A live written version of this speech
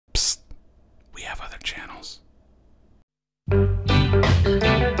Thank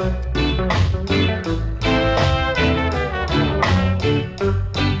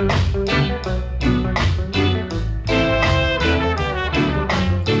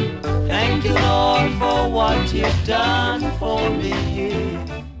you, Lord, for what you've done for me.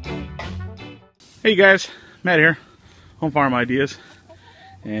 Hey guys, Matt here, Home Farm Ideas,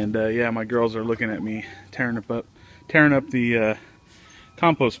 and yeah, my girls are looking at me tearing up the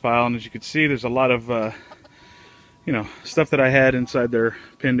compost pile, and as you can see, there's a lot of you know, stuff that I had inside their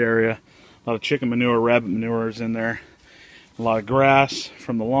pinned area. A lot of chicken manure, rabbit manure is in there, a lot of grass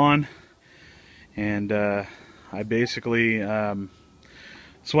from the lawn, and I basically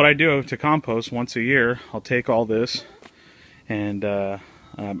it's what I do to compost once a year. I'll take all this and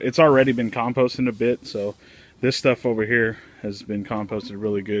it's already been composted a bit, so this stuff over here has been composted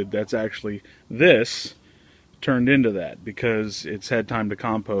really good. That's actually, this turned into that because it's had time to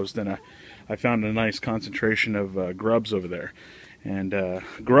compost, and I found a nice concentration of grubs over there. And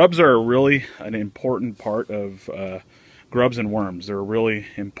grubs are really an important part of grubs and worms. They're a really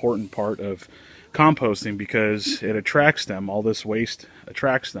important part of composting because it attracts them. All this waste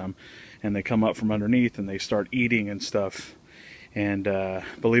attracts them, and they come up from underneath and they start eating and stuff. And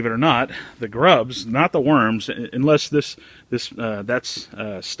believe it or not, the grubs, not the worms, unless that's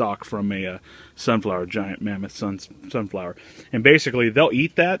stock from a sunflower, giant mammoth sunflower. And basically, they'll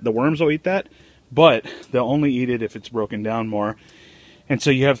eat that. The worms will eat that, but they'll only eat it if it's broken down more. And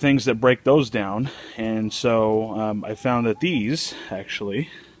so you have things that break those down. And so I found that these actually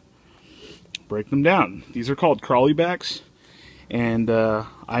break them down. These are called crawlybacks. And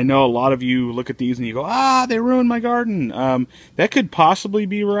I know a lot of you look at these and you go, ah, they ruined my garden. That could possibly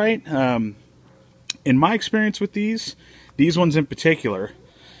be right. In my experience with these ones in particular,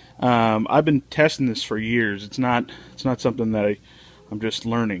 I've been testing this for years. It's not something that I'm just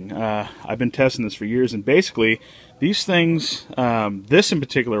learning. I've been testing this for years, and basically these things, this in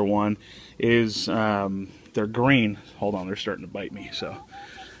particular one is, they're green. Hold on, they're starting to bite me. So,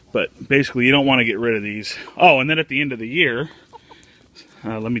 but basically you don't want to get rid of these. Oh, and then at the end of the year,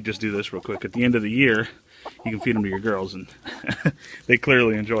 let me just do this real quick. At the end of the year, you can feed them to your girls, and they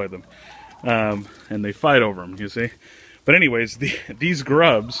clearly enjoy them. And they fight over them, you see. But anyways, these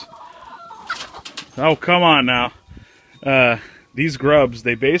grubs, oh, come on now. These grubs,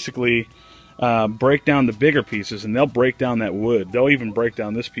 they basically break down the bigger pieces, and they'll break down that wood. They'll even break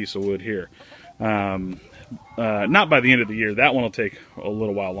down this piece of wood here. Not by the end of the year. That one will take a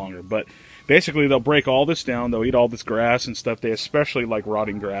little while longer, but basically, they'll break all this down. They'll eat all this grass and stuff. They especially like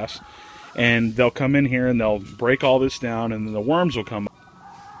rotting grass. And they'll come in here and they'll break all this down, and then the worms will come up.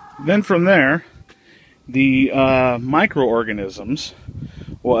 Then from there, the microorganisms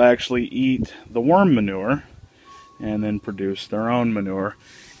will actually eat the worm manure and then produce their own manure.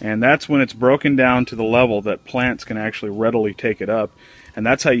 And that's when it's broken down to the level that plants can actually readily take it up. And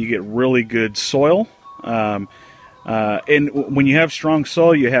that's how you get really good soil. And when you have strong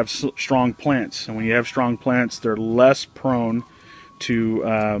soil, you have strong plants. And when you have strong plants, they're less prone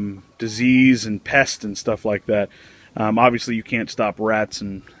to disease and pests and stuff like that. Obviously, you can't stop rats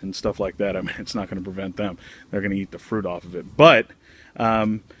and stuff like that. I mean, it's not going to prevent them. They're going to eat the fruit off of it. But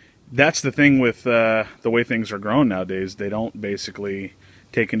that's the thing with the way things are grown nowadays. They don't basically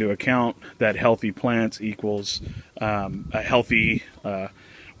take into account that healthy plants equals a healthy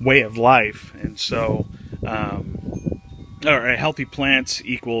way of life. And so... or healthy plants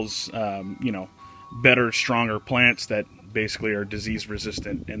equals, you know, better, stronger plants that basically are disease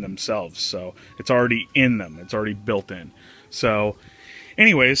resistant in themselves. So it's already in them. It's already built in. So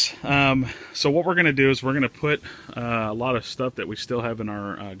anyways, so what we're going to do is we're going to put a lot of stuff that we still have in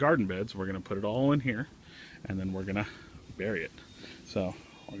our garden beds. We're going to put it all in here, and then we're going to bury it. So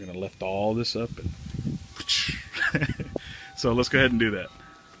we're going to lift all this up. And so let's go ahead and do that.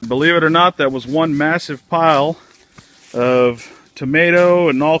 Believe it or not, that was one massive pile of tomato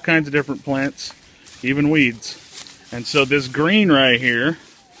and all kinds of different plants, even weeds. And so this green right here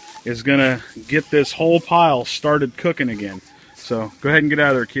is gonna get this whole pile started cooking again. So go ahead and get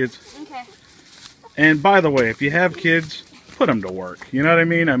out of there, kids. Okay. And by the way, if you have kids, put them to work. You know what I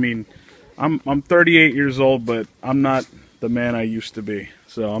mean? I mean, I'm 38 years old, but I'm not the man I used to be.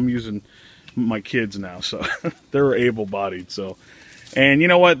 So I'm using my kids now. So they're able-bodied. So, and you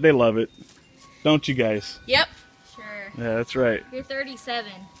know what? They love it, don't you guys? Yep. Sure. Yeah, that's right. You're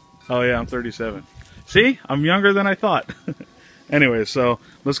 37. Oh yeah, I'm 37. See, I'm younger than I thought. Anyway, so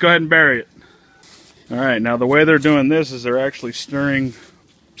let's go ahead and bury it. All right, now the way they're doing this is they're actually stirring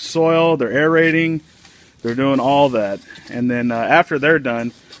soil, they're aerating, they're doing all that. And then after they're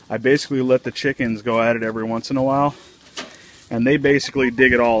done, I basically let the chickens go at it every once in a while. And they basically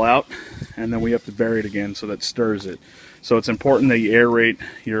dig it all out. and then we have to bury it again, so that stirs it. So it's important that you aerate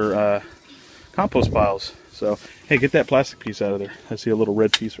your compost piles. So, hey, get that plastic piece out of there. I see a little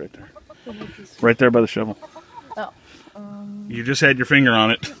red piece right there. Right there by the shovel. Oh. You just had your finger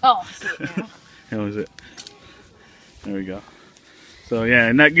on it. Oh, I see it now. That was it. There we go. So yeah,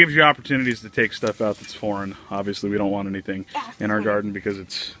 and that gives you opportunities to take stuff out that's foreign. Obviously, we don't want anything in our garden because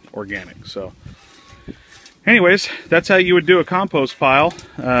it's organic. So anyways, that's how you would do a compost pile.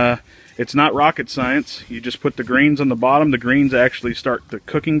 It's not rocket science. You just put the greens on the bottom. The greens actually start the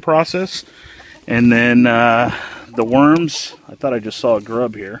cooking process. And then the worms, I thought I just saw a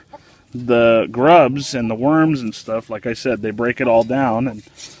grub here. The grubs and the worms and stuff, like I said, they break it all down.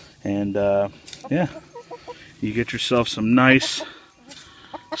 And yeah, you get yourself some nice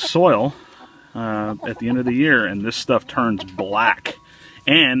soil at the end of the year, and this stuff turns black.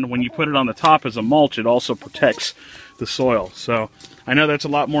 And when you put it on the top as a mulch, it also protects the soil. So I know that's a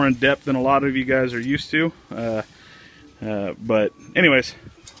lot more in depth than a lot of you guys are used to. But anyways,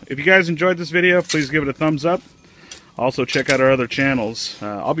 if you guys enjoyed this video, please give it a thumbs up. Also check out our other channels.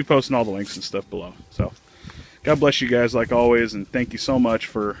 I'll be posting all the links and stuff below. So God bless you guys like always, and thank you so much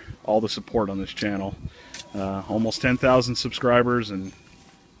for all the support on this channel. Almost 10,000 subscribers, and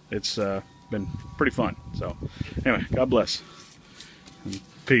it's been pretty fun. So anyway, God bless. And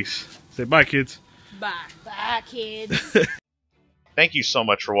peace. Say bye, kids. Bye. Bye, kids. Thank you so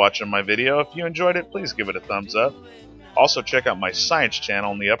much for watching my video. If you enjoyed it, please give it a thumbs up. Also check out my science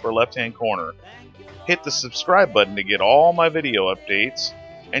channel in the upper left hand corner. Hit the subscribe button to get all my video updates.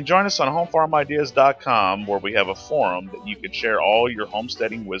 And join us on homefarmideas.com, where we have a forum that you can share all your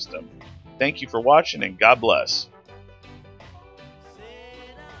homesteading wisdom. Thank you for watching, and God bless.